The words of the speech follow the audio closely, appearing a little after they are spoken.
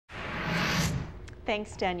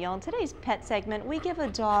Thanks, Danielle. In today's pet segment, we give a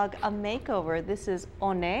dog a makeover. This is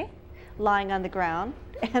One, lying on the ground,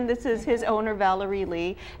 and this is his owner, Valerie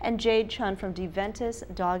Lee, and Jade Chun from Ventus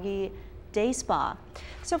Doggie Day Spa.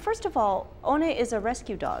 So first of all, One is a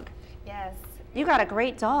rescue dog. Yes. You got a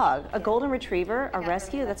great dog, a golden retriever, a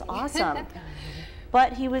rescue. That's awesome.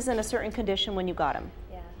 But he was in a certain condition when you got him.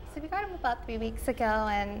 Yeah. So we got him about 3 weeks ago,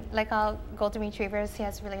 and like all golden retrievers, he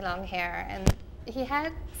has really long hair, and he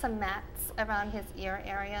had some mats around his ear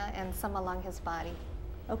area and some along his body.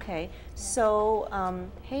 Okay. So,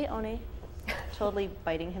 hey, One. Totally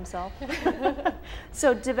biting himself.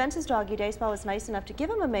 So Ventus Doggie Day Spa was nice enough to give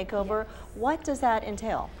him a makeover. Yes. What does that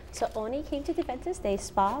entail? So Oni came to Ventus Day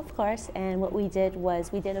Spa, of course, and what we did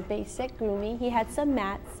was we did a basic grooming. He had some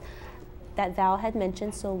mats that Val had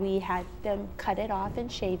mentioned, so we had them cut it off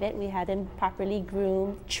and shave it. We had him properly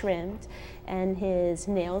groomed, trimmed, and his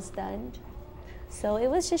nails done. So it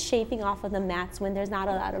was just shaving off of the mats. When there's not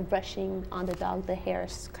a lot of brushing on the dog, the hair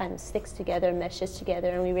kind of sticks together, meshes together,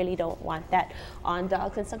 and we really don't want that on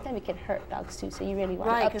dogs. And sometimes it can hurt dogs too, so you really want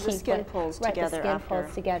to upkeep. Right, because the skin pulls together the skin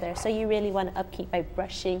pulls together. So you really want to upkeep by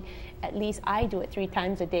brushing. At least I do it 3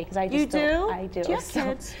 times a day because I just don't. I do. Do you have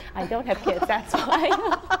kids? I don't have kids, that's why.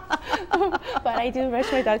 But I do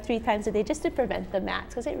brush my dog 3 times a day just to prevent the mats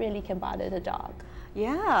because it really can bother the dog.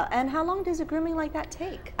 Yeah, and how long does a grooming like that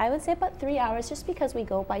take? I would say about 3 hours, just because we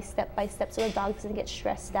go by step so the dog doesn't get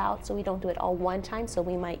stressed out, so we don't do it all one time. So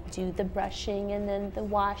we might do the brushing and then the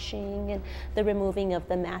washing and the removing of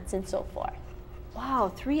the mats and so forth.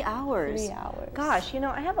 Wow, 3 hours. 3 hours. Gosh, you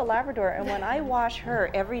know, I have a Labrador, and when I wash her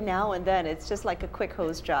every now and then, it's just like a quick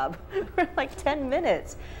hose job for like 10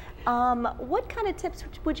 minutes. What kind of tips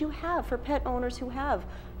would you have for pet owners who have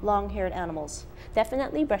long-haired animals?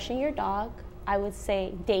 Definitely brushing your dog. I would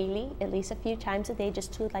say daily, at least a few times a day,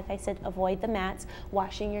 just to, like I said, avoid the mats.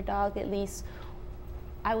 Washing your dog at least,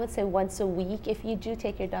 I would say once a week. If you do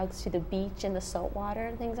take your dogs to the beach and the salt water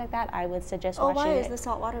and things like that, I would suggest washing it. Oh, why is the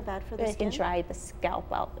salt water bad for the skin? It can dry the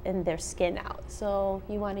scalp out and their skin out. So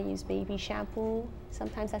you want to use baby shampoo.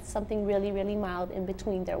 Sometimes that's something really, really mild in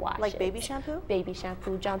between their washes. Like baby shampoo? Baby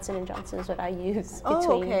shampoo. Johnson & Johnson is what I use with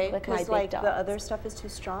my big dogs. Like the other stuff is too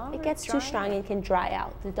strong? It gets too strong and can dry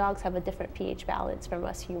out. The dogs have a different pH balance from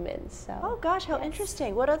us humans. So. Oh gosh, how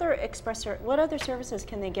interesting. What other services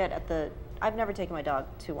can they get at the... I've never taken my dog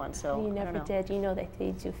to one, so you never did. You know that they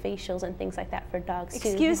do facials and things like that for dogs too.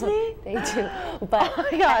 Excuse me? They do. But oh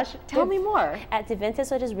my gosh, tell me more. At Ventus,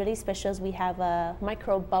 what is really special is we have a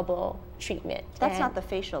micro bubble treatment. That's not the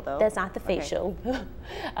facial though. That's not the facial. Okay.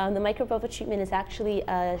 The micro bubble treatment is actually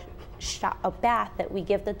a bath that we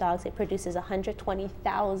give the dogs. It produces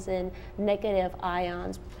 120,000 negative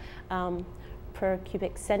ions per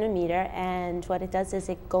cubic centimeter, and what it does is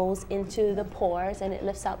it goes into the pores and it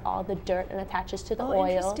lifts out all the dirt and attaches to the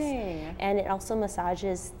oils. Interesting. And it also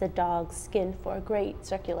massages the dog's skin for great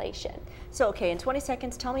circulation. So okay, in 20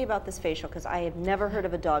 seconds, tell me about this facial, because I have never heard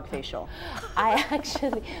of a dog facial.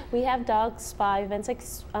 We have dog spa events like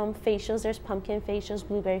facials. There's pumpkin facials,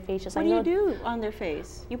 blueberry facials. What do you do on their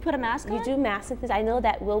face? You put a mask on? You do masks and things. I know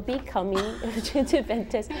that will be coming to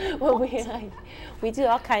Ventus. Well, we do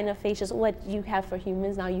all kind of facials. What you have for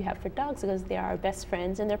humans, now you have for dogs, because they are our best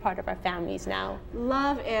friends and they're part of our families now.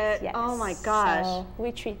 Love it. Yes. Oh my gosh. So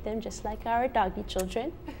we treat them just like our doggy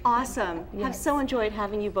children. Awesome. Yes. I've so enjoyed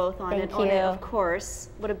having you both on. Thank and you. One, of course.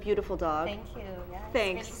 What a beautiful dog. Thank you. Yeah,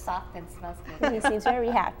 Thanks. it's really soft and smells good. He seems very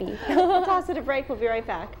happy. We'll toss it a break. We'll be right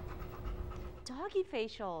back. Doggy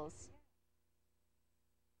facials.